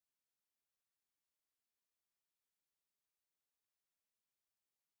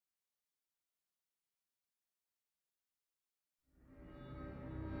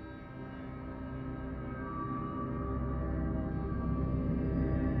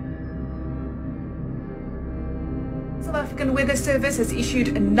South African Weather Service has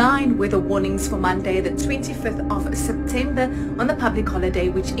issued 9 weather warnings for Monday, the 25th of September, on the public holiday,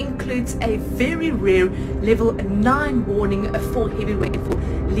 which includes a very rare level 9 warning for heavy rainfall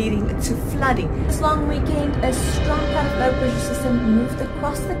leading to flooding. This long weekend, a strong front of low pressure system moved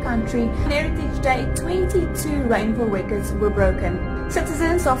across the country. On Heritage Day, 22 rainfall records were broken.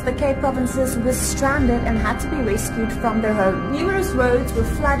 Citizens of the Cape provinces were stranded and had to be rescued from their home. Numerous roads were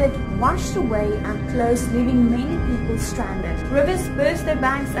flooded, washed away and closed, leaving many people stranded. Rivers burst their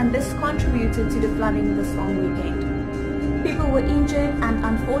banks and this contributed to the flooding this long weekend. People were injured and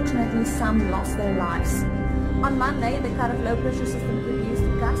unfortunately some lost their lives. On Monday, the cut of low pressure system produced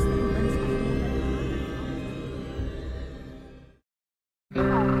gusts and winds.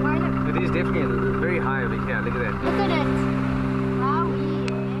 It is definitely very high over here. Look at that. Look at it.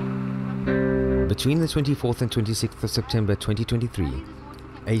 Between the 24th and 26th of September 2023,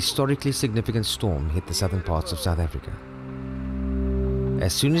 a historically significant storm hit the southern parts of South Africa.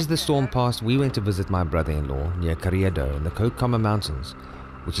 As soon as the storm passed, we went to visit my brother-in-law near Kareado in the Kokoma Mountains,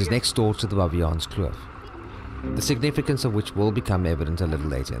 which is next door to the Baviaans Kloof, the significance of which will become evident a little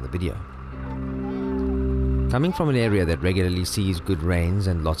later in the video. Coming from an area that regularly sees good rains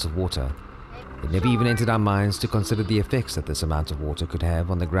and lots of water, it never even entered our minds to consider the effects that this amount of water could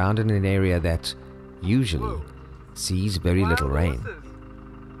have on the ground in an area that, usually, sees very little rain.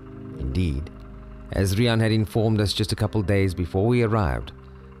 Indeed, as Rian had informed us just a couple days before we arrived,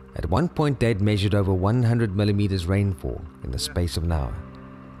 at one point they'd measured over 100 millimeters rainfall in the space of an hour.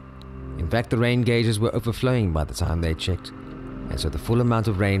 In fact, the rain gauges were overflowing by the time they checked, and so the full amount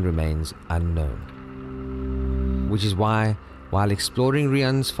of rain remains unknown. Which is why, while exploring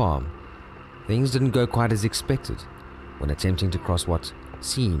Rian's farm, things didn't go quite as expected when attempting to cross what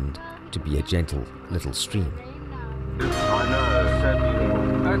seemed to be a gentle little stream. I know, so beautiful.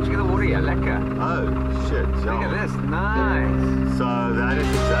 Oh, check the water here, lekker. Oh, shit, yeah. Look at this, nice. So that is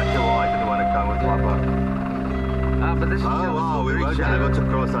exactly why I didn't want to come with my boat. Ah, but this is Oh, wow, we very won't be shallow. able to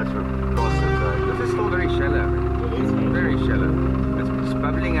cross it. This is still very shallow. It's very shallow. It's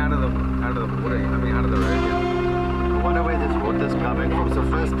bubbling out of the water. I mean, out of the road. Here. I wonder where this water's coming from. It's the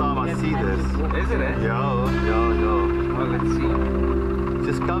first time I see this. Is it? Yeah. Well, let's see. It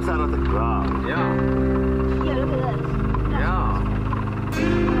just comes out of the ground. Yeah. Yeah, look at this. Yeah.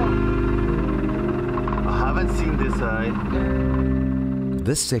 I haven't seen this,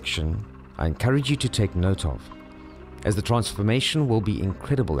 This section I encourage you to take note of, as the transformation will be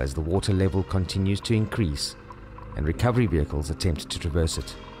incredible as the water level continues to increase and recovery vehicles attempt to traverse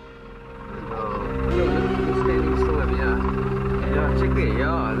it. Look, it's standing still over here. Yeah, check there.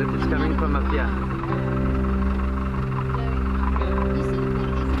 Yeah, look, it's coming from up here. You see the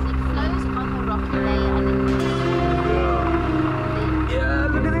thing is it flows on the rocky layer and Yeah,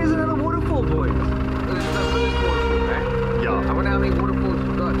 look at there's another waterfall, boys. There's the first waterfall, right? Yeah. I wonder how many waterfalls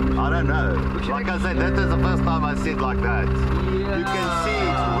we've got. I don't know. Like I said, that is the first time I see it like that. Yeah. You can see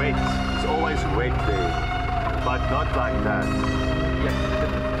it's wet. It's always wet there. But not like that. Yeah.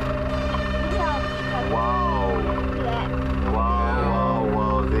 Wow.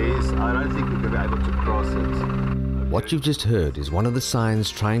 Wow. This, I don't think we're going to be able to cross it. What you've just heard is one of the signs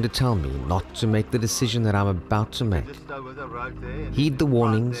trying to tell me not to make the decision that I'm about to make. Just over the road there. Heed the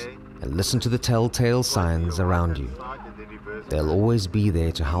warnings and listen to the telltale signs around you. They'll always be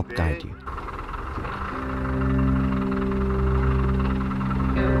there to help guide you.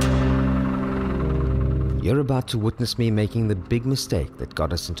 You're about to witness me making the big mistake that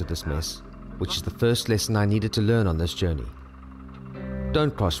got us into this mess, which is the first lesson I needed to learn on this journey.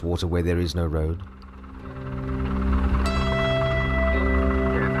 Don't cross water where there is no road.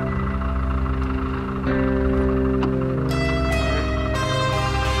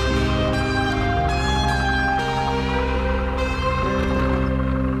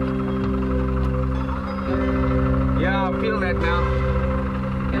 Yeah, I feel that now.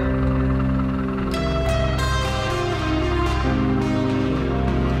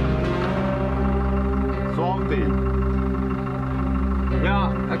 Swampy.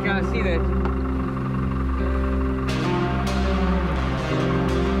 Yeah, okay, I see that.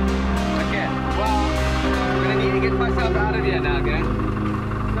 Okay, well, I'm gonna need to get myself out of here now, okay?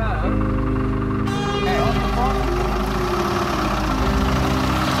 So, hey, off the phone.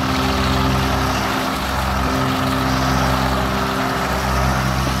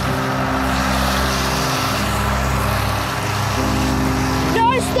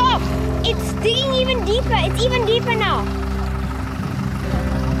 No, stop! It's digging even deeper. It's even deeper now.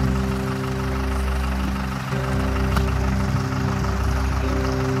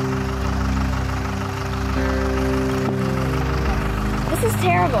 This is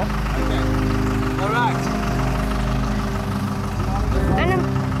terrible. Okay. All right.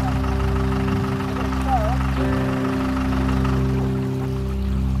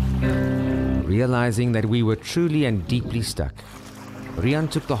 Realizing that we were truly and deeply stuck, Rian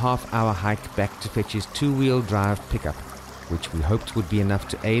took the half-hour hike back to fetch his two-wheel drive pickup, which we hoped would be enough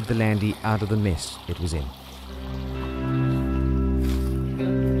to aid the landy out of the mess it was in.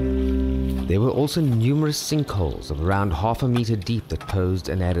 There were also numerous sinkholes of around half a meter deep that posed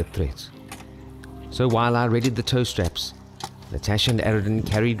an added threat. So while I readied the tow straps, Natasha and Aridin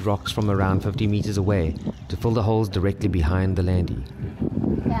carried rocks from around 50 meters away to fill the holes directly behind the landy.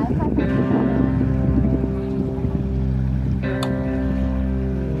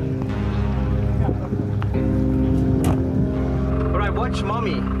 Alright, watch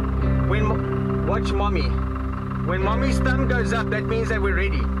mommy. Watch mommy. When mommy's thumb goes up, that means that we're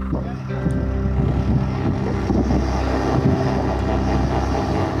ready.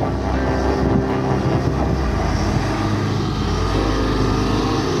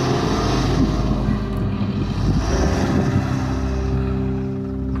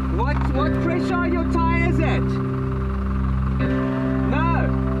 What pressure are your tires at? No.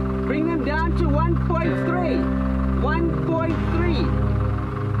 Bring them down to 1.3. 1.3.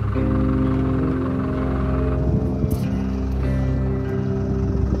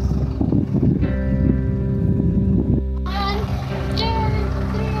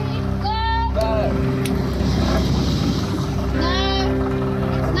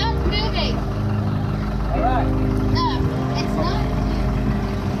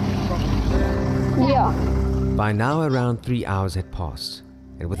 By now around 3 hours had passed,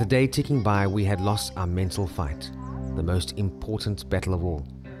 and with the day ticking by we had lost our mental fight, the most important battle of all.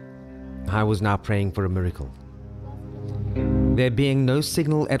 I was now praying for a miracle. There being no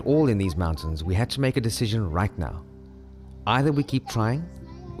signal at all in these mountains, we had to make a decision right now. Either we keep trying,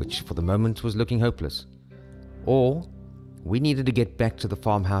 which for the moment was looking hopeless, or we needed to get back to the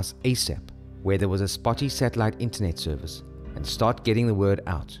farmhouse ASAP, where there was a spotty satellite internet service, and start getting the word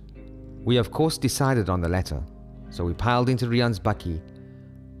out. We of course decided on the latter, so we piled into Rian's bakkie,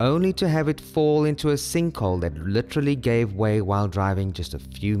 only to have it fall into a sinkhole that literally gave way while driving just a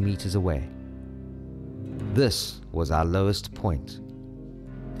few meters away. This was our lowest point,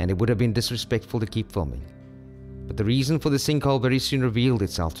 and it would have been disrespectful to keep filming. But the reason for the sinkhole very soon revealed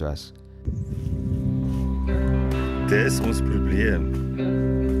itself to us. Das muss Problem.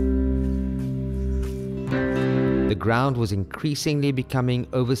 The ground was increasingly becoming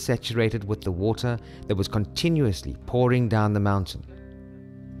oversaturated with the water that was continuously pouring down the mountain.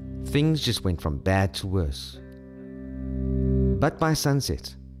 Things just went from bad to worse. But by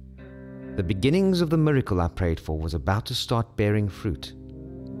sunset, the beginnings of the miracle I prayed for was about to start bearing fruit.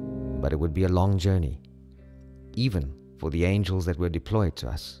 But it would be a long journey, even for the angels that were deployed to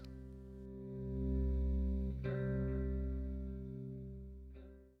us.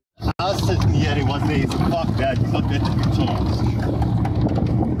 I was sitting here, he was there, he said, fuck that, he's not going to take a chance.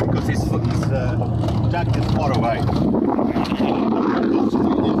 Because his jack is far away.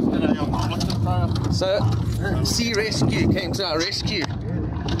 So, Sea Rescue came to our rescue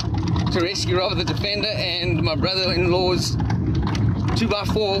to rescue Rover the Defender and my brother-in-law's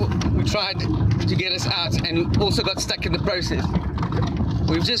 2x4 who tried to get us out and also got stuck in the process.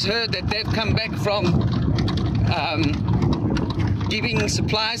 We've just heard that they've come back from giving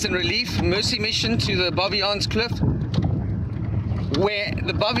supplies and relief, mercy mission to the Bobbejans Cliff, where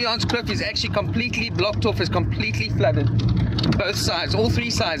the Bobbejans Cliff is actually completely blocked off, is completely flooded. Both sides, all three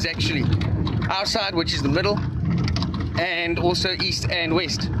sides actually. Our side, which is the middle, and also east and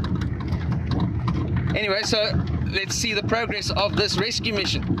west. Anyway, so let's see the progress of this rescue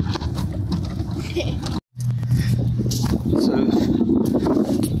mission. So,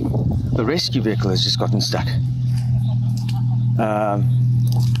 the rescue vehicle has just gotten stuck.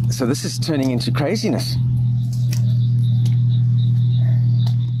 So this is turning into craziness.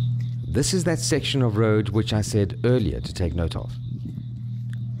 This is that section of road which I said earlier to take note of.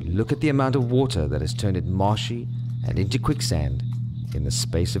 Look at the amount of water that has turned it marshy and into quicksand in the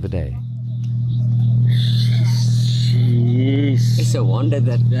space of a day. Jeez. It's a wonder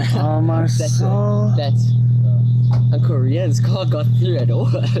that Oh my soul. that Uncle Rian's car got through at all.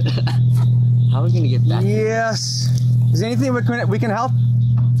 How are we going to get back? Yes. Is there anything we can help?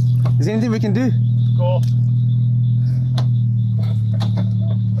 Is there anything we can do? Go.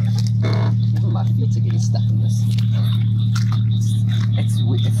 Even my feet are getting stuck in this.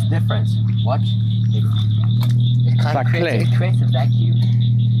 It's different. Watch. It kind like of clay. It creates a vacuum.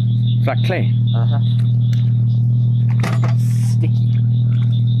 It's like clay. Sticky.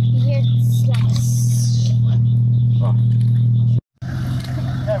 Here it's like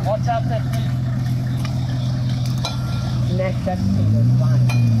Hey, watch out there. that's fine.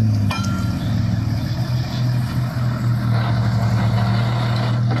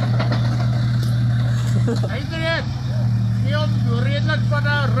 Adrian, neem redelijk van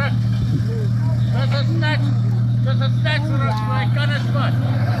de rug. Dat is een stadsrug, maar ik kan het pas.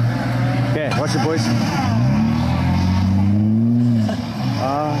 Okay, watch it, boys.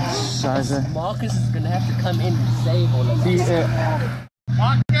 Scheiße. Marcus is gonna have to come in and save all of us.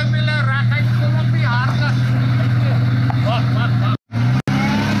 Maak je willen recht, kom op die harde. Wacht.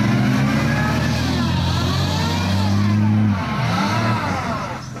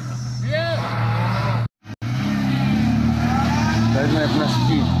 Lijkt me even naar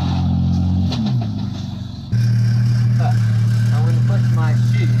ski. I want to put my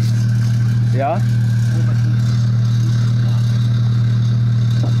shoes. Ja?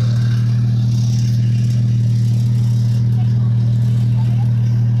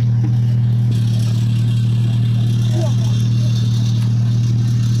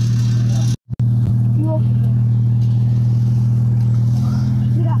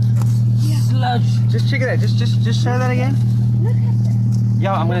 Just check it out. Just show that again. Look at this.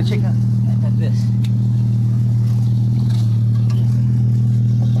 Yeah, I'm gonna check that. At this.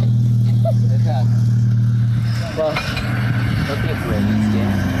 Look at. Well, look at where it's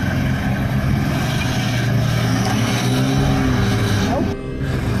getting.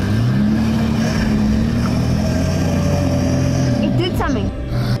 It did something.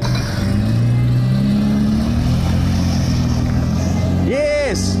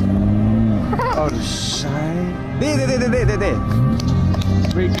 Yes. Oh, shine. There.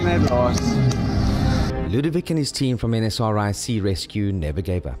 Freaking at last. Ludovic and his team from NSRI Sea Rescue never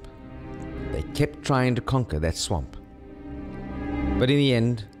gave up. They kept trying to conquer that swamp. But in the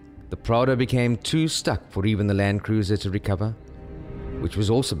end, the Prado became too stuck for even the Land Cruiser to recover, which was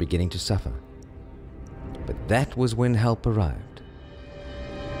also beginning to suffer. But that was when help arrived.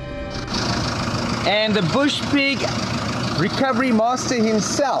 And the bush pig recovery master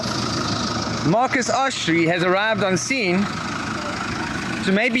himself, Marcus Oshry, has arrived on scene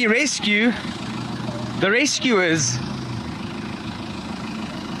to maybe rescue the rescuers.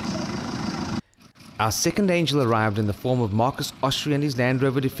 Our second angel arrived in the form of Marcus Oshry and his Land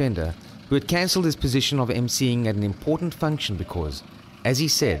Rover Defender, who had cancelled his position of emceeing at an important function because, as he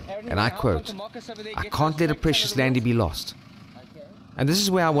said, and I quote, "I can't let a precious landy be lost." And this is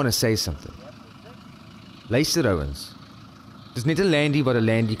where I want to say something. Luister ouens, dis net 'n landy wat 'n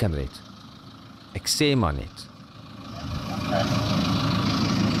landy kan red. Ek sê maar net.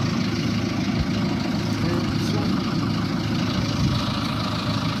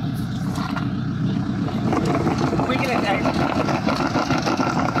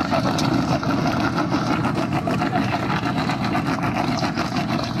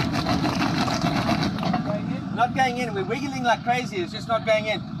 Not going in, we're wiggling like crazy, it's just not going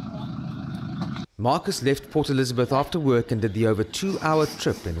in. Marcus left Port Elizabeth after work and did the over 2-hour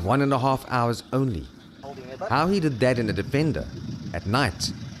trip in 1.5 hours only. How he did that in a Defender at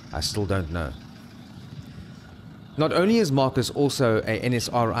night, I still don't know. Not only is Marcus also a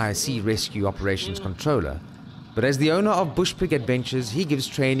NSRI Sea Rescue Operations Controller, but as the owner of Bush Pig Adventures, he gives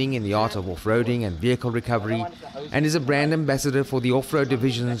training in the art of off-roading and vehicle recovery, and is a brand ambassador for the off-road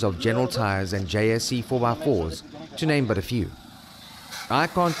divisions of General Tyres and JSC 4x4s, to name but a few. I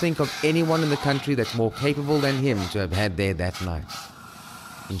can't think of anyone in the country that's more capable than him to have had there that night.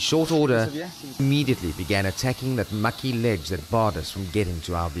 In short order, he immediately began attacking that mucky ledge that barred us from getting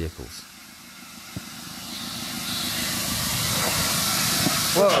to our vehicles.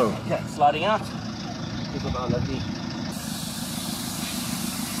 Whoa. Okay, sliding out. Look at how lovely.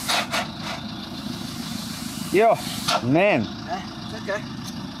 Yo, man. It's okay.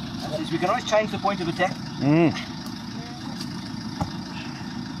 We can always change the point of attack.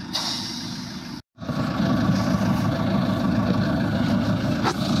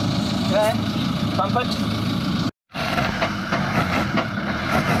 Okay, pump it.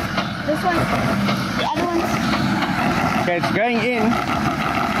 This one, the other one's Okay, it's going in.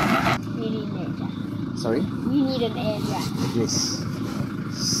 We need an air jack. Sorry? We need an air jack. Yes.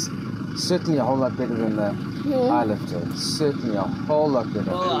 Certainly a whole lot better than the eye lifter. Certainly a whole lot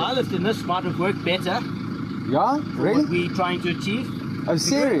better. Well, I lift in this might have worked better. Yeah? Really? What we're trying to achieve. Oh,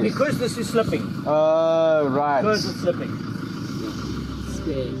 serious? Because this is slipping. Right. Because it's slipping.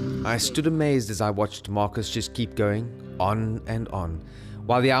 Scary. I stood amazed as I watched Marcus just keep going, on and on,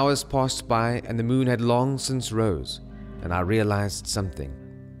 while the hours passed by and the moon had long since rose, and I realized something.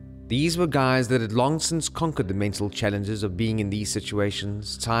 These were guys that had long since conquered the mental challenges of being in these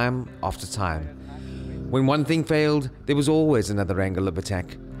situations, time after time. When one thing failed, there was always another angle of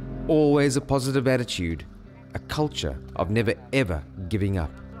attack, always a positive attitude, a culture of never ever giving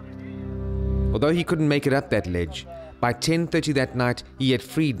up. Although he couldn't make it up that ledge, by 10:30 that night he had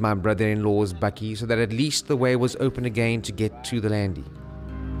freed my brother-in-law's bakkie so that at least the way was open again to get to the landy.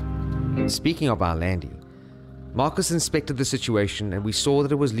 Speaking of our landy, Marcus inspected the situation and we saw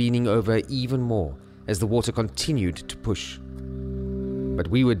that it was leaning over even more as the water continued to push. But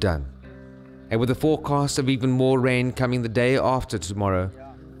we were done, and with the forecast of even more rain coming the day after tomorrow,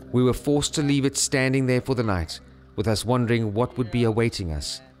 we were forced to leave it standing there for the night, with us wondering what would be awaiting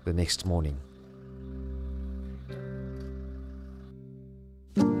us the next morning.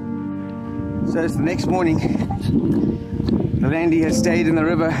 So it's the next morning. The landy has stayed in the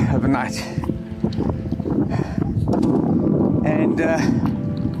river overnight. And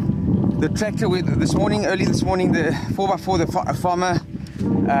the tractor early this morning, the 4x4, the farmer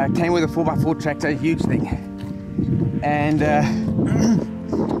came with a 4x4 tractor, a huge thing. And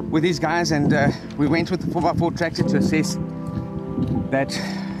with these guys, and we went with the 4x4 tractor to assess that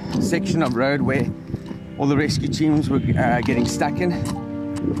section of road where all the rescue teams were getting stuck in.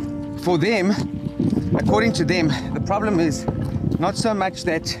 For them, according to them, the problem is not so much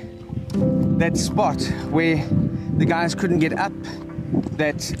that spot where the guys couldn't get up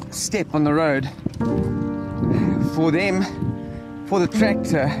that step on the road. For them, for the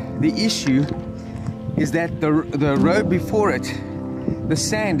tractor, the issue is that the road before it, the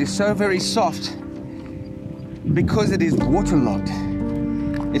sand is so very soft because it is waterlogged.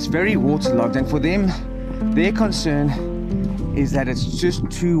 It's very waterlogged, and for them, their concern is that it's just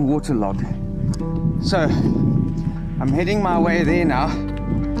too waterlogged. So I'm heading my way there now,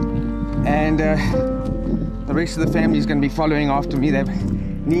 and the rest of the family is going to be following after me. They're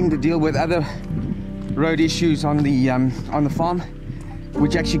needing to deal with other road issues on the farm,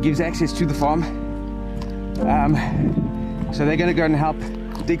 which actually gives access to the farm. So they're going to go and help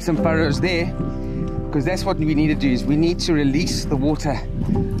dig some furrows there, because that's what we need to do, is we need to release the water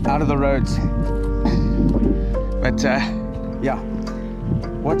out of the roads. But yeah,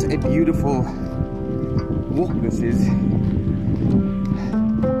 what a beautiful walk this is.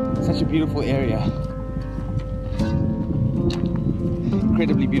 Such a beautiful area.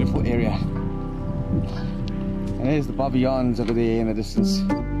 Incredibly beautiful area. And there's the Bobbyons over there in the distance.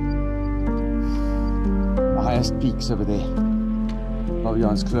 The highest peaks over there.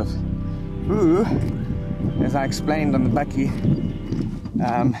 Bobbyons Cliff. Who, as I explained on the bakkie,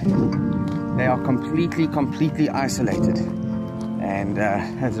 they are completely isolated. And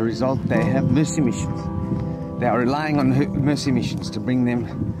as a result, they have mercy missions. They are relying on mercy missions to bring them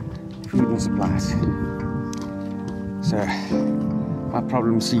food and supplies. So my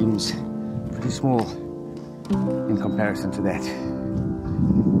problem seems pretty small in comparison to that.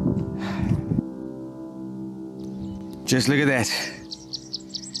 Just look at that.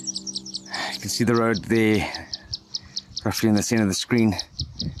 You can see the road there, roughly in the center of the screen,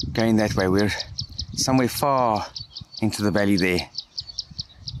 going that way. We're somewhere far into the valley there,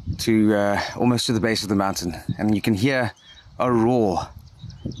 to almost to the base of the mountain, and you can hear a roar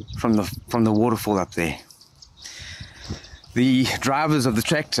from the waterfall up there. The drivers of the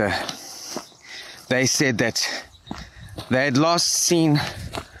tractor, they said that they had last seen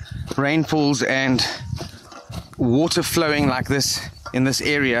rainfalls and water flowing like this in this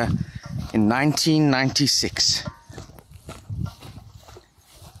area in 1996.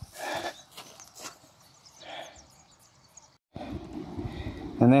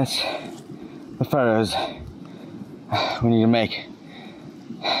 And that's the furrows we need to make.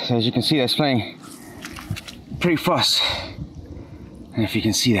 So as you can see, that's flowing pretty fast. And if you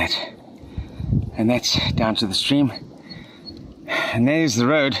can see that, and that's down to the stream, and there's the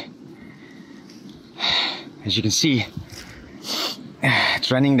road. As you can see,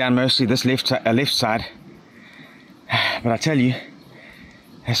 it's running down mostly this left side. But I tell you,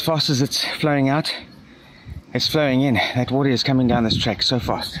 as fast as it's flowing out, it's flowing in. That water is coming down this track so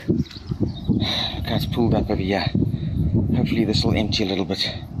fast. Okay, it's pulled up over here. Hopefully this will empty a little bit.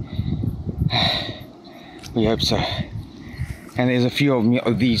 We hope so. And there's a few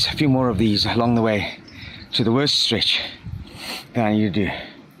more of these along the way to the worst stretch that I need to do.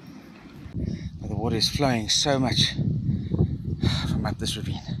 But the water is flowing so much from up this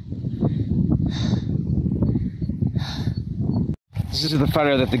ravine. This is the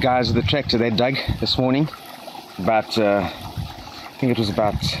furrow that the guys with the tractor, they dug this morning. About, I think it was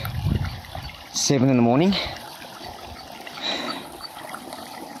about 7 in the morning.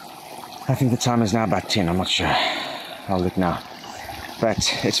 I think the time is now about 10, I'm not sure. I'll look now. But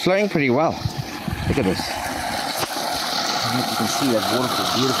it's flowing pretty well. Look at this. I hope you can see that waterfall,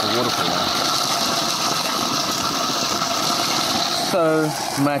 beautiful waterfall. So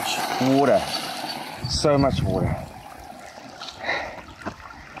much water. So much water.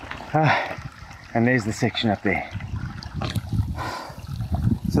 And there's the section up there.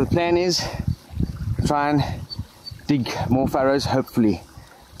 So the plan is try and dig more furrows, hopefully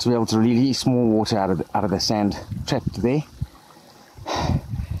to be able to release more water out of the sand trapped there.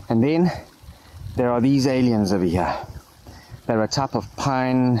 And then there are these aliens over here. They're a type of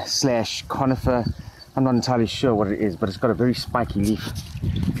pine / conifer. I'm not entirely sure what it is, but it's got a very spiky leaf.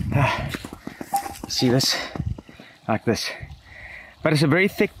 See this? Like this. But it's a very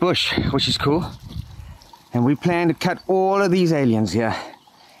thick bush, which is cool. And we plan to cut all of these aliens here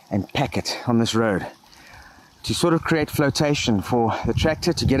and pack it on this road to sort of create flotation for the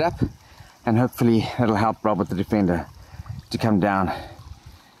tractor to get up, and hopefully it'll help Robert the Defender to come down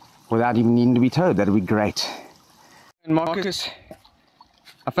without even needing to be towed. That'd be great. And Marcus,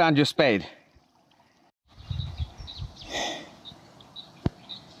 I found your spade.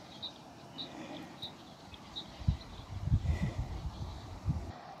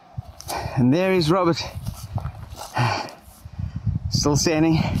 And there is Robert, still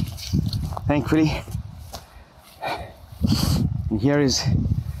standing, thankfully. And here is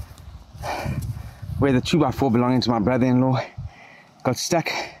where the 2x4 belonging to my brother-in-law got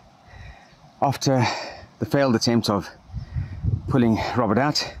stuck after the failed attempt of pulling Robert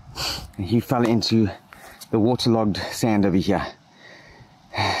out, and he fell into the waterlogged sand over here.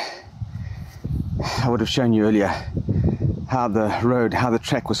 I would have shown you earlier how the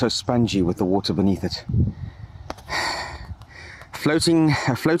track was so spongy with the water beneath it.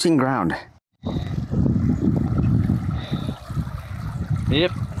 A floating ground.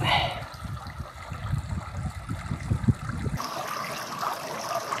 Yep.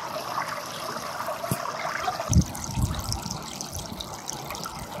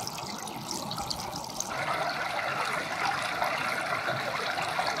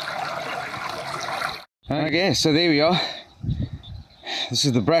 Okay, so there we are. This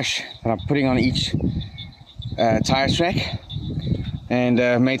is the brush that I'm putting on each tire track, and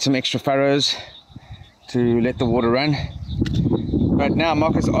made some extra furrows to let the water run. But now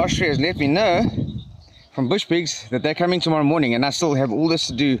Marcus Austria has let me know from Bush Pigs that they're coming tomorrow morning, and I still have all this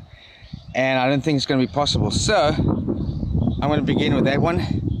to do, and I don't think it's going to be possible. So I'm going to begin with that one.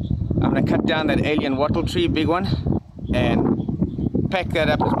 I'm going to cut down that alien wattle tree, big one, and pack that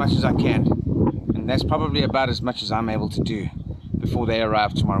up as much as I can. And that's probably about as much as I'm able to do before they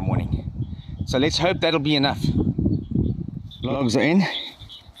arrive tomorrow morning. So let's hope that'll be enough. Logs are in.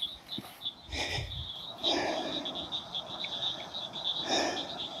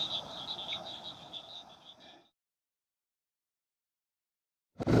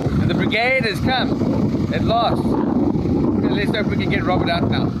 And the brigade has come at last. Let's hope we can get Robert out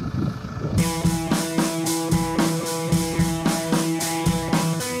now.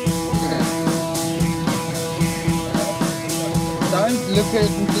 Don't look at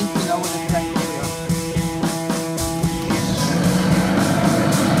it and think you know what it's like.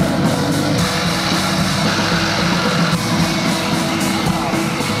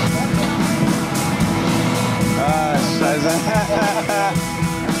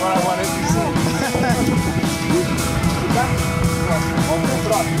 That's what I wanted to see.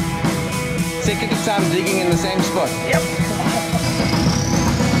 Second time digging in the same spot. Yep.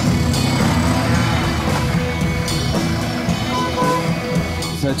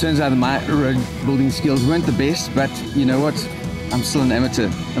 So it turns out my road building skills weren't the best, but you know what? I'm still an amateur,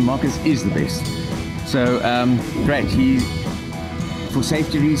 and Marcus is the best. So great. For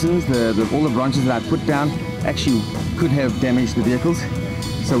safety reasons, all the branches that I put down actually could have damaged the vehicles,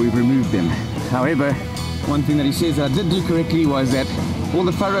 so we've removed them. However, one thing that he says that I did do correctly was that all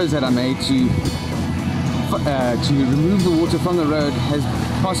the furrows that I made to remove the water from the road has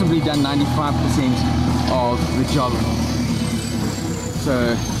possibly done 95% of the job.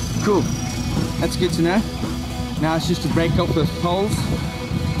 So cool, that's good to know. Now it's just to break off those poles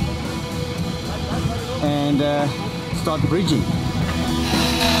and start bridging.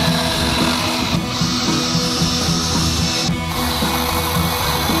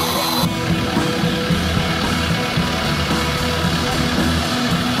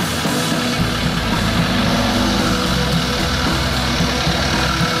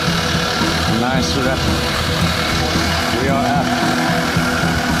 Nice, we're up. We are up.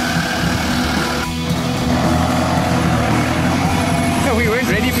 We weren't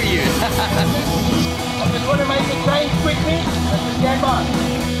ready for you. I just want to make a change quickly and stand by.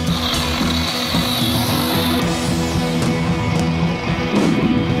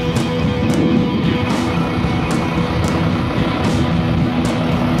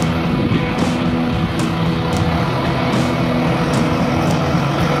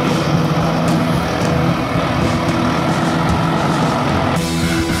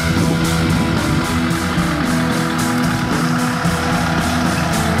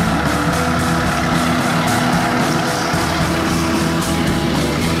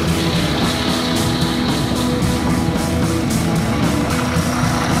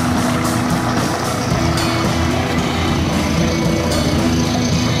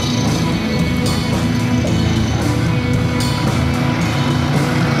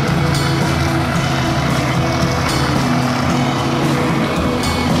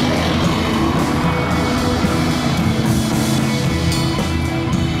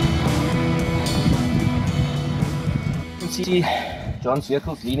 John's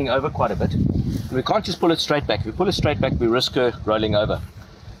vehicle's leaning over quite a bit. And we can't just pull it straight back. If we pull it straight back, we risk her rolling over.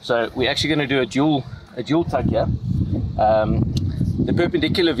 So we're actually going to do a dual tug here. The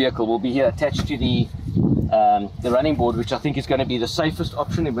perpendicular vehicle will be here attached to the running board, which I think is going to be the safest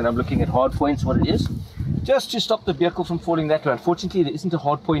option when I'm looking at hard points, what it is. Just to stop the vehicle from falling that way. Unfortunately, there isn't a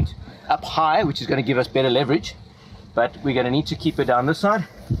hard point up high, which is going to give us better leverage. But we're going to need to keep her down this side.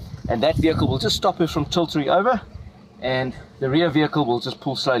 And that vehicle will just stop her from tilting over. And the rear vehicle will just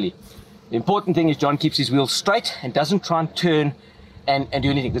pull slowly. The important thing is John keeps his wheels straight and doesn't try and turn and do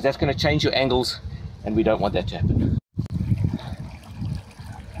anything, because that's going to change your angles, and we don't want that to happen.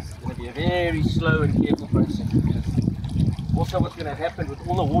 It's going to be a very slow and careful process, because also what's going to happen with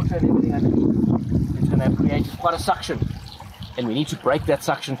all the water and everything underneath, it's going to create quite a suction, and we need to break that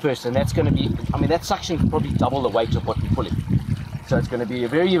suction first, and that's going to be, I mean, that suction is probably double the weight of what we're pulling. So it's going to be a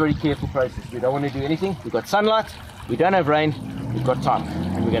very, very careful process. We don't want to do anything. We've got sunlight, we don't have rain, we've got time,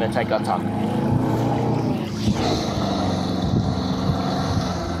 and we're going to take our time.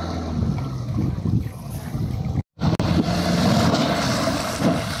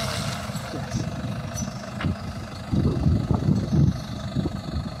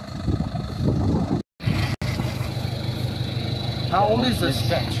 How old is this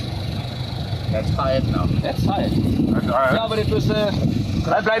stretch? That's tired now. That's tired. No, but it was I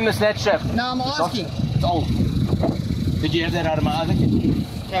blame the snatch strap. No, I'm asking. It's old. Did you have that out of my other kit?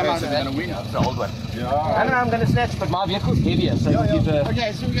 Came out of that. It's the old one. Yeah. I don't know, I'm going to snatch, but my vehicle's heavier, so we'll give a...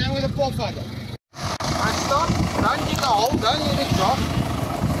 Okay, so we're going with a 4-fighter. I stop, don't dig a hole, don't let it drop.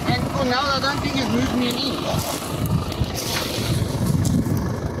 And for now, I don't think it's moved me an inch.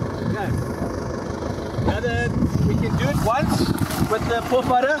 We can do it once with the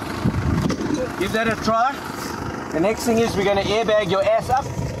 4-fighter. Give that a try. The next thing is we're going to airbag your ass up.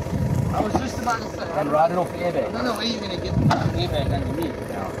 I was just about to say. And ride it off the airbag. I don't know where you're going to get the airbag underneath.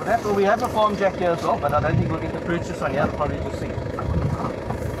 For that, well, we have a farm jack here as well, but I don't think we'll get the purchase on here. I'll probably just sink.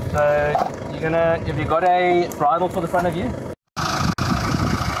 So you're going to, have you got a bridle for the front of you?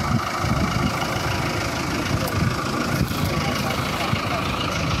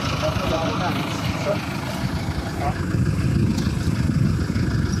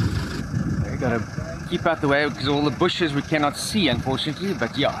 Gotta keep out the way because all the bushes we cannot see, unfortunately,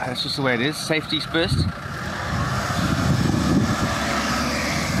 but yeah, that's just the way it is. Safety's first.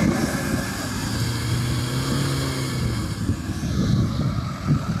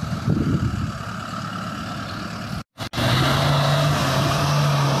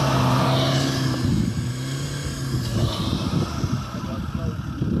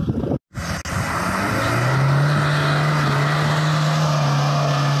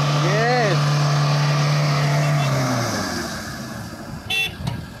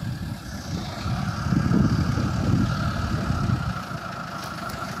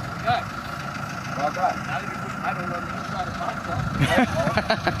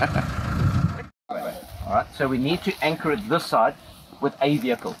 Alright, so we need to anchor it this side with a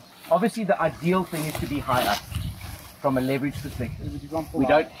vehicle. Obviously the ideal thing is to be high up from a leverage perspective. We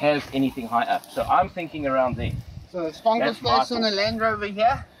don't have anything high up, so I'm thinking around there. So the strongest place on the Land Rover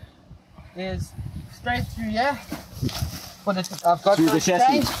here is straight through here. I've got the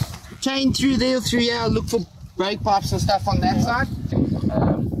chain through there, through here. I'll look for brake pipes and stuff on that side.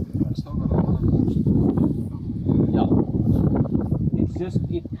 Just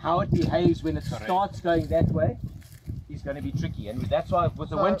how it behaves when it starts going that way is going to be tricky, and that's why with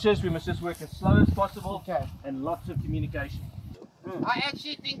the winches we must just work as slow as possible and lots of communication. I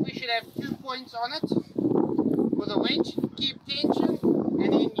actually think we should have 2 points on it with a winch, keep tension,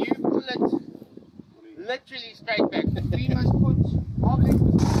 and then you pull it literally straight back. We must put objects.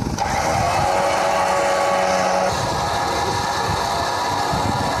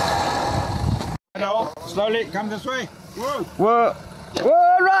 Slowly, come this way. Whoa! Whoa!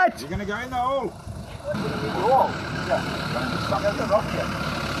 Whoa, right! You're gonna go in the hole. There's a rock here.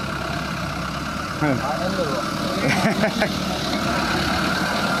 I am the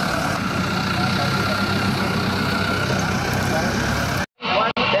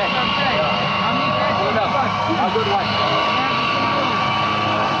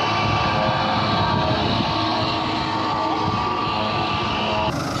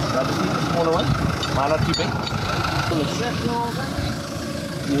Smaller one, mine not too big. Pull it back.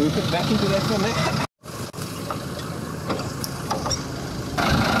 You hook it back into that one there.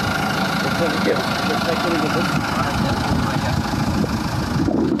 Let's take it into this.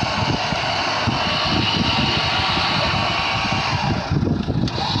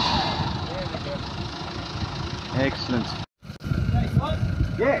 Excellent.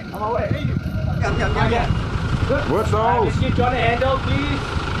 Yeah, I'm away. Yeah. What's the hole? give John a handle, please?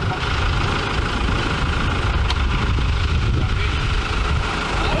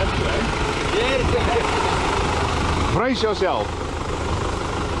 Brace yourself.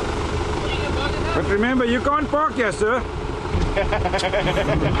 But remember, you can't park here, sir. Who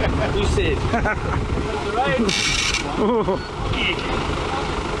said?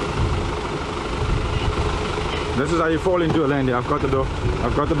 This is how you fall into a lane. I've got the door.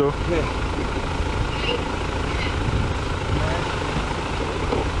 I've got the door. Yeah.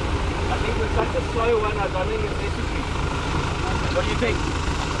 I think with such a slow one, I don't think it's necessary. What do you think?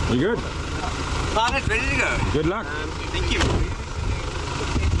 You good? Pilot, ready to go. Good luck. Thank you.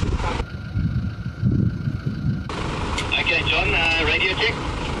 Okay, John, radio check.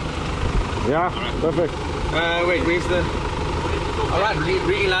 Yeah, perfect. Wait, where's the... Alright,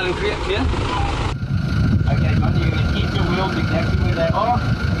 reading loud and clear. Okay, John, you're going to keep your wheels exactly where they are.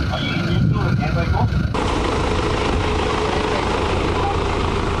 Are you in neutral and handbrake off?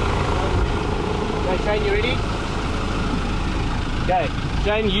 Okay, Shane, you ready? Okay,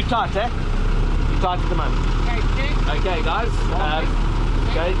 Shane, you tight, eh? You tight at the moment. Okay, guys.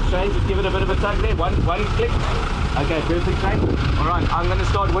 Okay, Shane, just give it a bit of a tug there. One click. Okay, perfect, Shane. Alright, I'm going to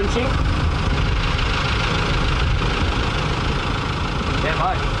start winching. Yeah,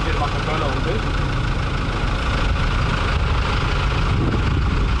 right. Get my controller on good.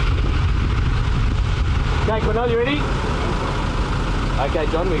 Okay, Cornell, you ready? Okay,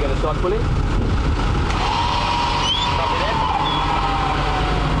 John, we're going to start pulling. Copy that.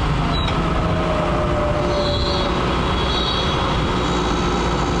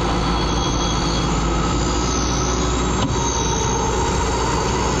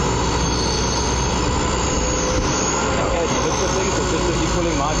 Okay, so this is the thing, so just as you're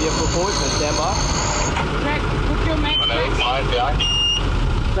pulling my vehicle forward, so stand by. Check, put your max brakes.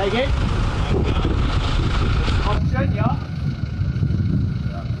 Say again? Option, yeah?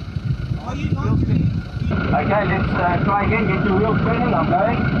 Okay, let's try again. Get your wheels spinning. I'm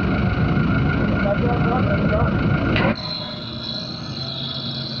going.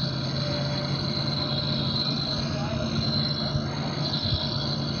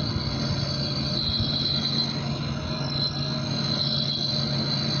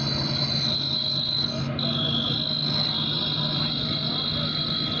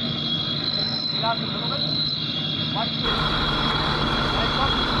 Get out a little bit. Watch this. Nice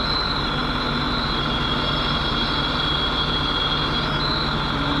one.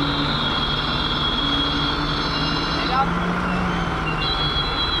 Get out.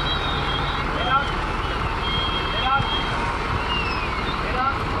 Get out. Get out. Get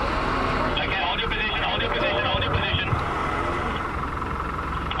out. Okay, hold your position, hold your position, hold your position.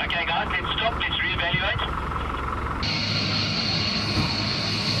 Okay, guys, let's stop, let's reevaluate.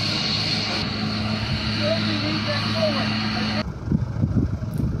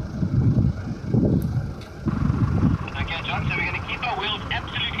 Okay, John, so we're going to keep our wheels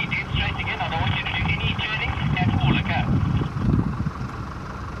absolutely dead straight again. I don't want you to do any turning at all, okay?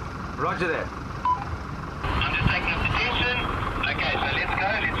 Roger that. I'm just taking up the tension. Okay, so let's go,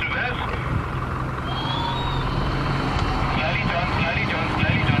 let's reverse. Slowly, John, slowly, John,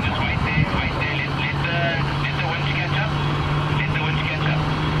 slowly, John. Just wait there, wait there. Let the winch catch up. Let the winch catch up.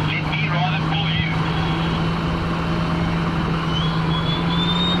 Let me rather pull you.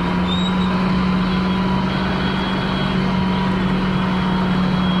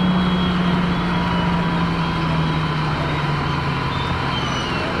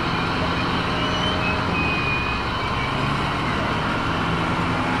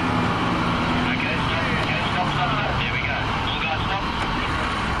 Okay, stop, stop. There we go. All guys, stop.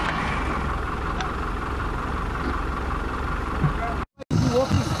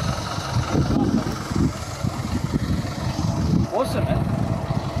 Awesome, man.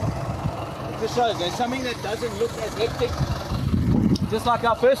 It just shows there's something that doesn't look as hectic. Just like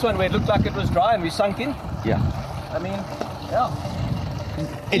our first one where it looked like it was dry and we sunk in. Yeah. I mean, yeah.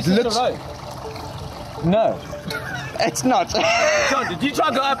 It This is the looks... road. No. It's not. John, did you try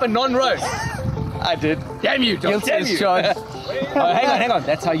to go up a non-road? I did. Damn you, John. Guilty Damn as you. charged. Oh, hang on.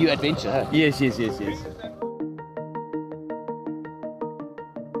 That's how you adventure, huh? Yes.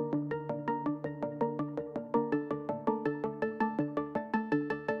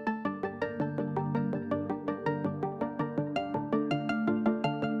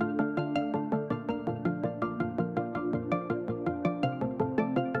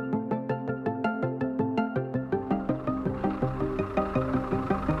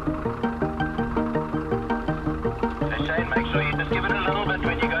 So Shane, make sure you just give it a little bit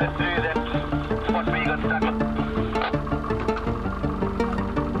when you go through that spot where you got stuck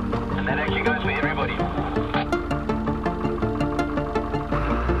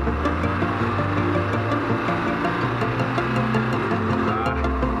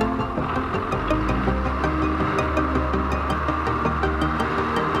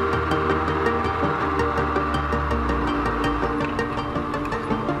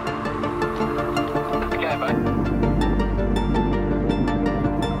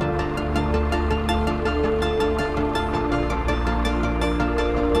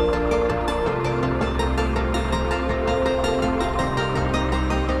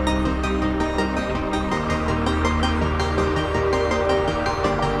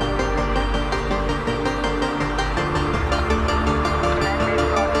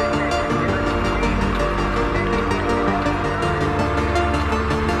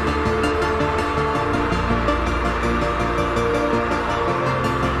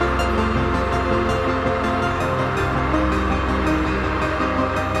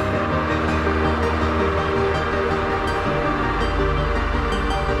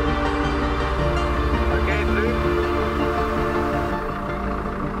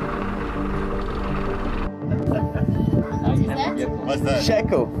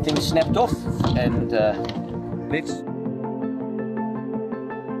shackle. Things snapped off, and let's.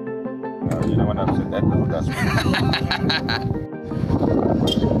 You don't want to upset that little dustbin.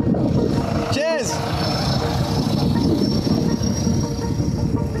 Cheers!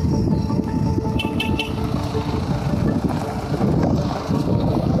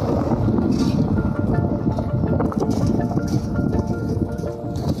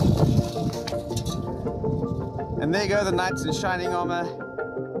 And there go the knights in shining armor.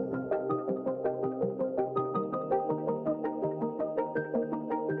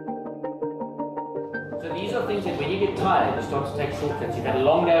 So these are things that when you get tired, you start to take shortcuts. You've had a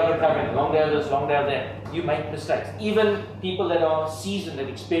long day of recovering, long day of this, long day of that. You make mistakes. Even people that are seasoned and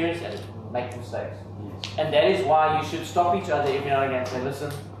experienced at it make mistakes. Yes. And that is why you should stop each other every now and again and say,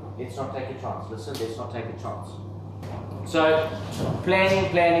 listen, let's not take a chance. Listen, let's not take a chance. So planning.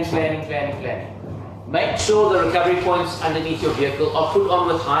 Make sure the recovery points underneath your vehicle are put on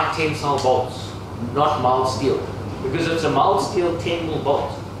with high tensile bolts, not mild steel. Because it's a mild steel 10mm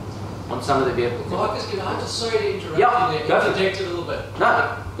bolt on some of the vehicles. Marcus, can I just, sorry to interrupt Yeah, you there, go for it. interject a little bit.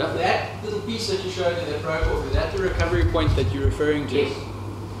 No, go for it. That little piece that you showed in that broke off, is that the recovery point that you're referring to? Yes.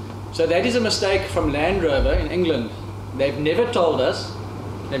 So that is a mistake from Land Rover in England. They've never told us,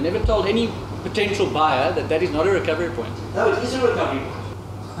 they've never told any potential buyer that that is not a recovery point. No, it is a recovery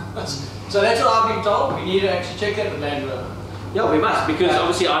point. So that's what I've been told. We need to actually check that with Land Rover. Yeah, we must, because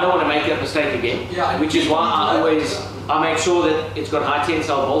obviously I don't want to make that mistake again. Yeah, which is why I make sure that it's got high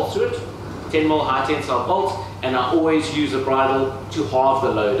tensile bolts to it, 10mm high tensile bolts, and I always use a bridle to halve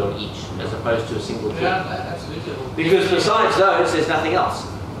the load on each, as opposed to a single twin. Yeah, absolutely. Because besides those, there's nothing else.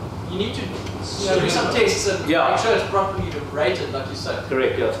 You need to do some tests and make sure it's properly rated, like you said.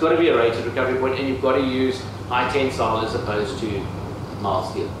 Correct, yeah. It's got to be a rated recovery point, and you've got to use high tensile as opposed to mild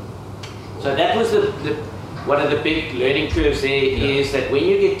steel. So that was one of the big learning curves there, is that when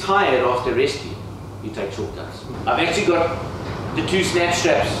you get tired after rescue, you take shortcuts. I've actually got the 2 snatch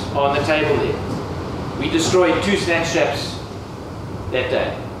straps on the table there. We destroyed 2 snatch straps that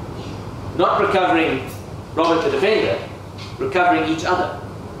day. Not recovering Robert the Defender, recovering each other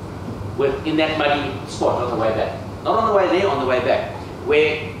in that muddy spot on the way back. Not on the way there, on the way back.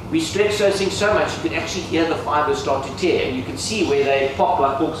 Where we stretched those things so much you could actually hear the fibers start to tear, and you can see where they pop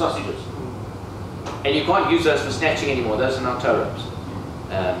like pork sausages. And you can't use those for snatching anymore, those are not tow ropes.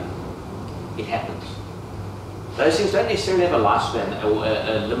 It happens. Those things don't necessarily have a lifespan or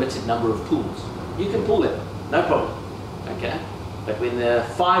a limited number of pulls. You can pull them, no problem. Okay? But when the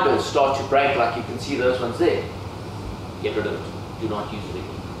fibers start to break, like you can see those ones there, get rid of it. Do not use it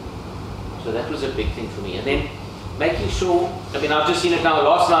again. So that was a big thing for me. And then making sure, I mean, I've just seen it now.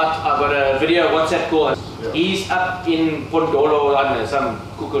 Last night I got a video WhatsApp call. He's up in Pondolo, I don't know, some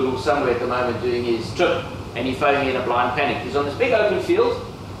Kookaloo somewhere at the moment doing his trip, and he phoned me in a blind panic. He's on this big open field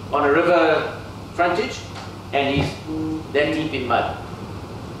on a river frontage, and he's that deep in mud.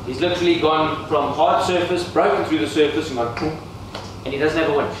 He's literally gone from hard surface, broken through the surface, and gone, and he doesn't have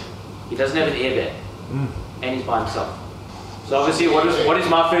a winch. He doesn't have an airbag, and he's by himself. So obviously, what is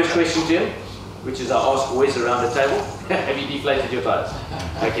my first question to him? Which is I ask always around the table, have you deflated your tires?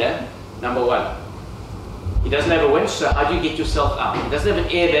 Okay, number 1. He doesn't have a winch, so how do you get yourself out? He doesn't have an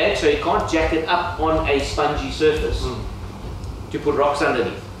airbag, so he can't jack it up on a spongy surface to put rocks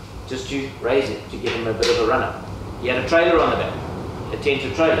underneath, just to raise it, to give him a bit of a run-up. He had a trailer on the back, a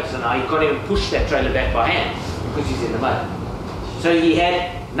tented trailer, so now he can't even push that trailer back by hand because he's in the mud. So he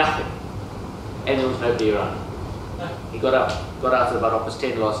had nothing, and there was nobody around. He got out at about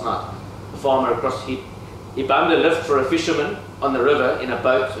 10:30 last night. The farmer across, he bummed a lift for a fisherman on the river in a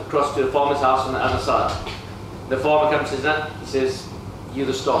boat across to a farmer's house on the other side. The farmer comes and says, no, he says, you're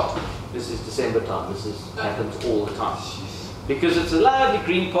the start. This is December time. This happens all the time. Because it's a lovely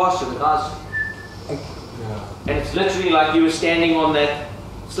green pasture, the guys, and it's literally like you were standing on that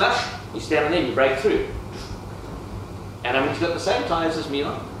slush, you stand on there, you break through. And I mean, he's got the same tires as me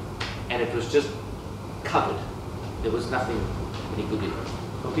on, and it was just covered. There was nothing that he could do.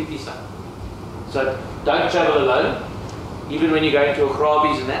 Completely stuck. So don't travel alone. Even when you go into a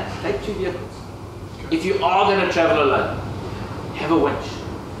Krabies and that, take 2 vehicles. If you are going to travel alone, have a winch.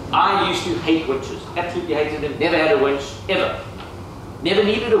 I used to hate winches. Absolutely hated them. Never had a winch, ever. Never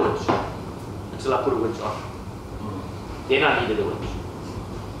needed a winch. Until I put a winch on. Then I needed a winch.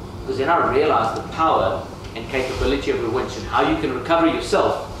 Because then I realized the power and capability of the winch and how you can recover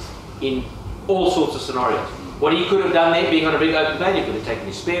yourself in all sorts of scenarios. What he could have done there, being on a big open plane, he could have taken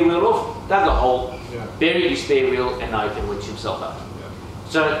his spare wheel off, dug a hole, buried his spare wheel, and now he can winch himself up.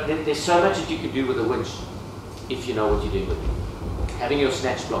 So there's so much that you can do with a winch if you know what you're doing with it. Having your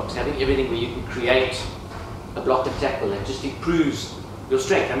snatch blocks, having everything where you can create a block and tackle, that just improves your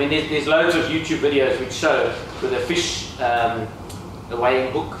strength. I mean, there's loads of YouTube videos which show with a fish, the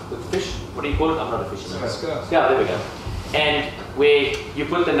weighing hook with fish. What do you call it? I'm not a fisherman. Yeah, there we go. And where you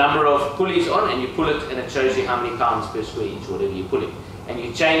put the number of pulleys on and you pull it, and it shows you how many pounds per square inch, whatever you pull it. And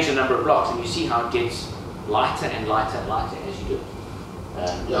you change the number of blocks, and you see how it gets lighter and lighter and lighter as you do it.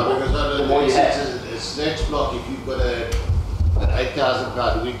 Yeah, because the more you have. a snatch block, if you've got an 8,000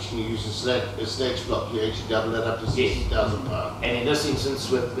 pound winch and you use a snatch block, you actually double that up to 60,000 pound. And in this instance,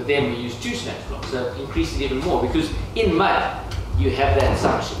 with them, we use 2 snatch blocks, so it increases even more, because in mud, you have that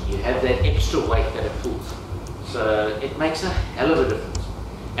suction, you have that extra weight that it pulls. So it makes a hell of a difference.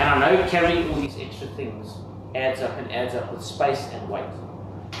 And I know carrying all these extra things adds up and adds up with space and weight.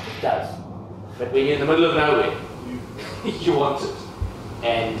 It does. But when you're in the middle of nowhere, you want it.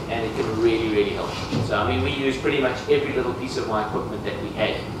 And it can really, really help. So I mean, we use pretty much every little piece of my equipment that we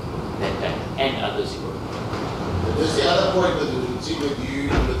had that day, and others equipment. There's the other point with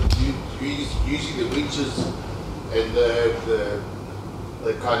you using the winches and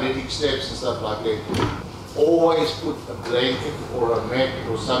the kinetic steps and stuff like that. Always put a blanket or a mat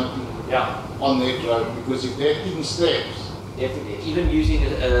or something on that rope, because if that thing snaps, even using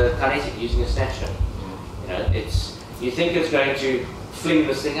a kinetic, using a snatcher, you know, you think it's going to fling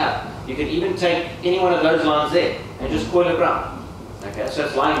this thing up. You can even take any one of those lines there and just coil it around. Okay, so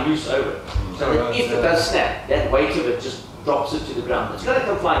it's lying loose over it. So that if it does snap, that weight of it just drops it to the ground. It's going to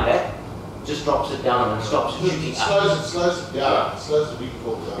come flying back, just drops it down and stops it shooting up. It slows it down. It slows the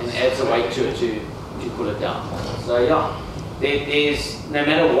recoil down. And adds a weight to it to pull it down. So yeah, there's no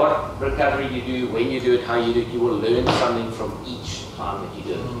matter what recovery you do, when you do it, how you do it, you will learn something from each time that you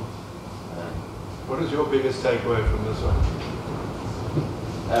do it. What is your biggest takeaway from this one?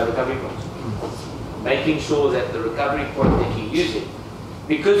 Recovery points. Making sure that the recovery point that you're using,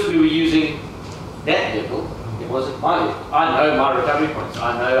 because we were using that vehicle, it wasn't my vehicle. I know my recovery points.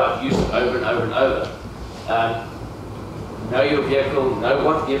 I know I've used it over and over and over. Know your vehicle, know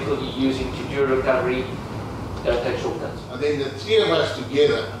what vehicle you're using to do a recovery, don't take shortcuts. And then the 3 of us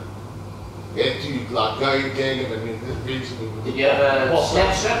together had to like go in tandem and eventually... Did you have a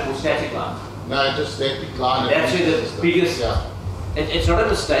snap strap or static line? No, just static line. That's where the biggest... It's not a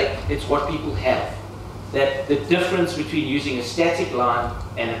mistake, it's what people have. That the difference between using a static line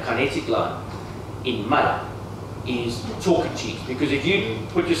and a kinetic line in mud is chalk and cheese. Because if you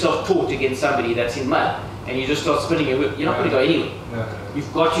put yourself taut against somebody that's in mud and you just start spinning your whip, you're not going to go anywhere.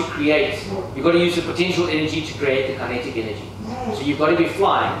 You've got to use the potential energy to create the kinetic energy. So you've got to be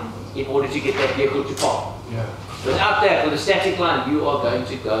flying in order to get that vehicle to pop. Without that, with a static line, you are going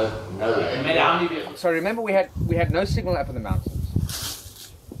to go nowhere. No matter how many vehicles. So remember, we had no signal up in the mountains.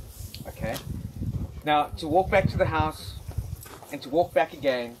 Okay. Now to walk back to the house and to walk back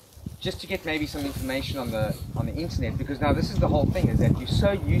again, just to get maybe some information on the internet, because now this is the whole thing, is that you're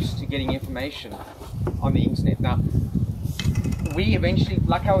so used to getting information on the internet. Now we eventually,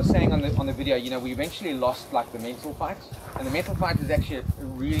 like I was saying on the video, you know, we eventually lost like the mental fight, and the mental fight is actually a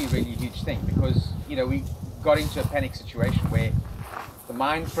really, really huge thing, because you know, we got into a panic situation where the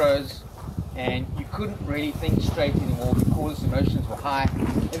mind froze and you couldn't really think straight anymore because emotions were high.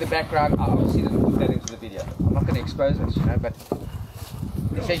 In the background, I obviously didn't put that into the video. I'm not going to expose this, you know, but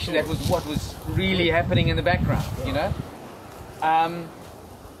essentially that was what was really happening in the background, you know.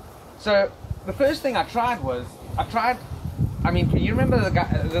 So the first thing I tried, I mean, can you remember the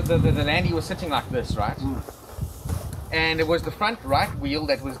guy, the Landy was sitting like this, right? And it was the front right wheel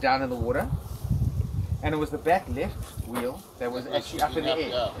that was down in the water, and it was the back left wheel that was actually up in the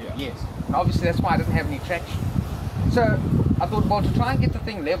air. Yes. And obviously that's why I didn't have any traction. So I thought, well, to try and get the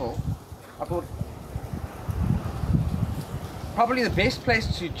thing level, I thought probably the best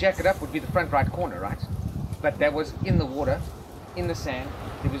place to jack it up would be the front right corner, right? But that was in the water, in the sand.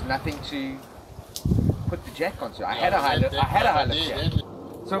 There was nothing to put the jack onto. I had a high lift jack.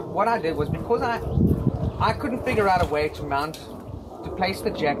 So what I did was, because I couldn't figure out a way to place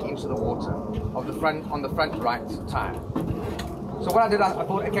the jack into the water of the front, on the front right tire. So what I did, I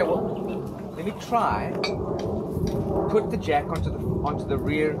thought, okay, well, let me try put the jack onto the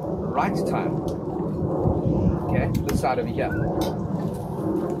rear right tire. Okay, this side over here,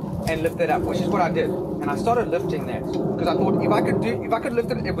 and lift that up, which is what I did. And I started lifting that because I thought if I could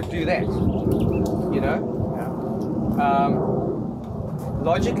lift it, it would do that. You know,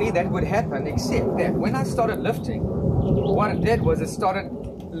 logically that would happen, except that when I started lifting, what it did was it started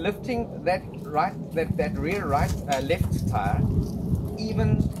lifting that rear right left tire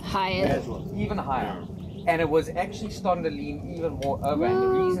even higher, and it was actually starting to lean even more over. And the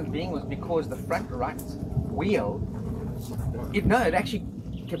reason being was because the front right wheel, it actually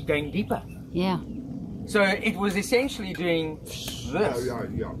kept going deeper. Yeah. So it was essentially doing this.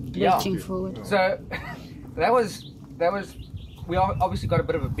 Reaching forward. So that was we obviously got a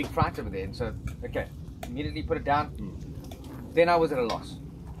bit of a big fright over there, and so okay, immediately put it down. Then I was at a loss.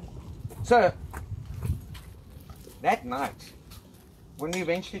 So that night, when we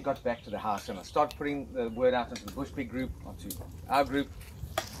eventually got back to the house and I started putting the word out into the Bush Pig group, onto our group,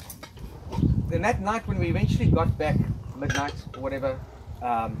 then that night when we eventually got back, midnight or whatever,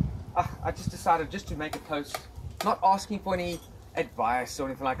 I just decided just to make a post, not asking for any advice or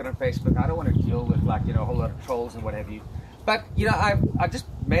anything like that on Facebook. I don't want to deal with, like, you know, a whole lot of trolls and what have you. But, you know, I just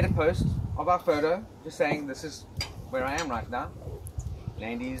made a post of our photo, just saying this is where I am right now.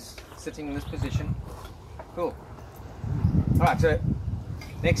 Landy's sitting in this position. Cool. Alright, so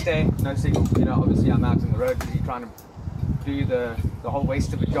next day, no signal. You know, obviously I'm out on the road because you're trying to do the whole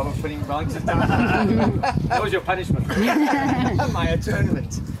waste of a job of putting branches down. That was your punishment. My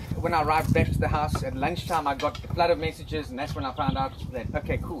atonement. When I arrived back to the house at lunchtime, I got a flood of messages, and that's when I found out that,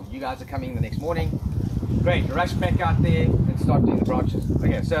 okay, cool, you guys are coming the next morning. Great, rush back out there and start doing the branches.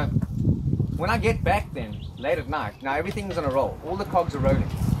 Okay, so when I get back then, late at night, now everything's on a roll. All the cogs are rolling.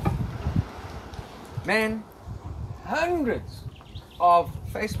 Man, hundreds of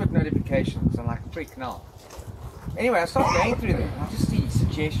Facebook notifications. I'm like, freak now. Anyway, I start going through them. I just see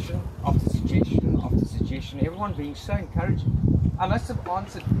suggestion after suggestion after suggestion. Everyone being so encouraging. I must have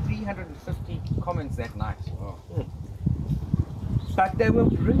answered 350 comments that night. Wow. But they were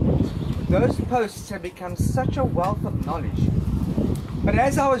brilliant. Those posts had become such a wealth of knowledge. But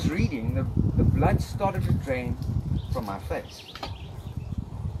as I was reading, the blood started to drain from my face.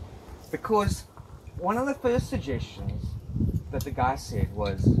 Because one of the first suggestions that the guy said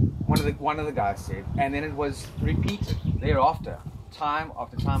was, one of the guys said, and then it was repeated thereafter, time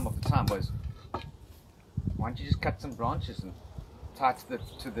after time after time, was, why don't you just cut some branches and tie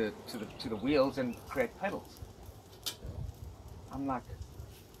to the wheels and create pedals? I'm like,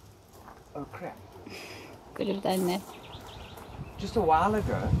 oh crap. Could have done that. Just a while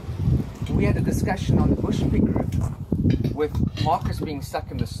ago, we had a discussion on the Bush Pig group with Marcus being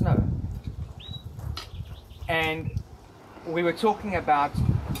stuck in the snow, and we were talking about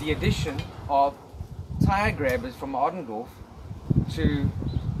the addition of tire grabbers from Ardendorf to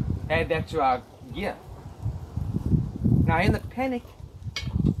add that to our gear. Now, in the panic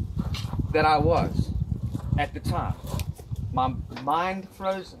that I was at the time, my mind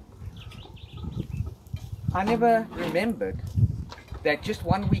frozen, I never remembered that just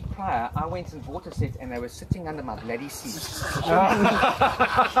 1 week prior I went and bought a set and they were sitting under my bloody seat.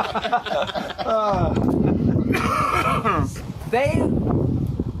 They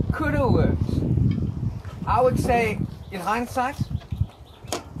could have worked. I would say, in hindsight,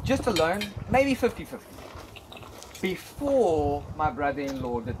 just alone, maybe 50-50. Before my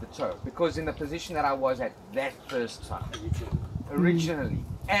brother-in-law did the tow, because in the position that I was at that first time, originally,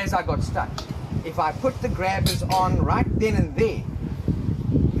 as I got stuck, if I put the grabbers on right then and there,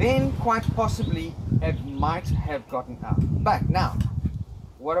 then quite possibly it might have gotten out. But now,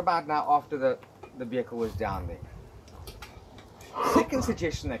 what about now after the vehicle was down there? Second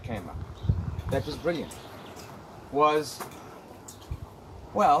suggestion that came up, that was brilliant, was,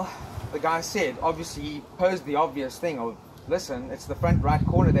 well, the guy said, obviously he posed the obvious thing of, listen, it's the front right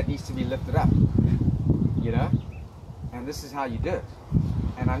corner that needs to be lifted up, you know, and this is how you do it.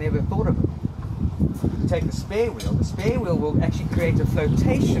 And I never thought of it. Take the spare wheel will actually create a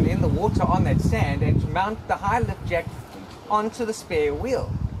flotation in the water on that sand and mount the high lift jack onto the spare wheel.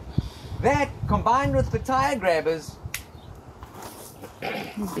 That, combined with the tire grabbers,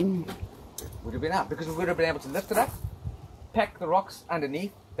 would have been out, because we would have been able to lift it up, pack the rocks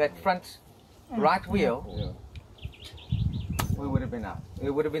underneath that front right wheel. We would have been out.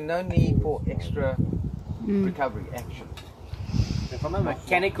 There would have been no need for extra recovery action. From a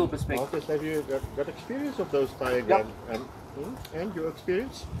mechanical perspective, Marcus, have you got experience of those diagrams? And your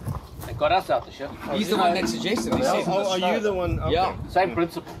experience? It got us out the ship. He's the one that suggested it. Are you the one? Okay. Yeah, same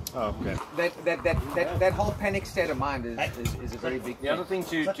principle. Oh, okay. That whole panic state of mind is a very big thing. The other thing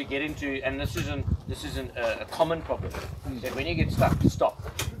to get into, and this isn't a common problem, that when you get stuck, stop.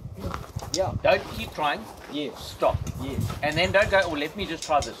 Yeah. Don't keep trying. Yes. Stop. Yes. And then don't go, oh, let me just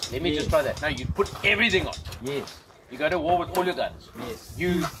try this. Let me just try that. No, you put everything on. Yes. You go to war with all your guns. Yes.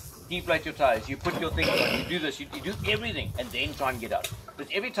 You deflate your tires. You put your things on. You do this. You do everything, and then try and get out.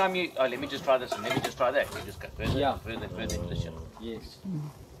 Because every time you, oh, let me just try this and let me just try that, you just go further and further and further into the ship. Yes.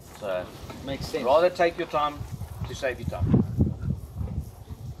 So makes sense. Rather take your time to save your time.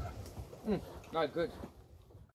 No, good.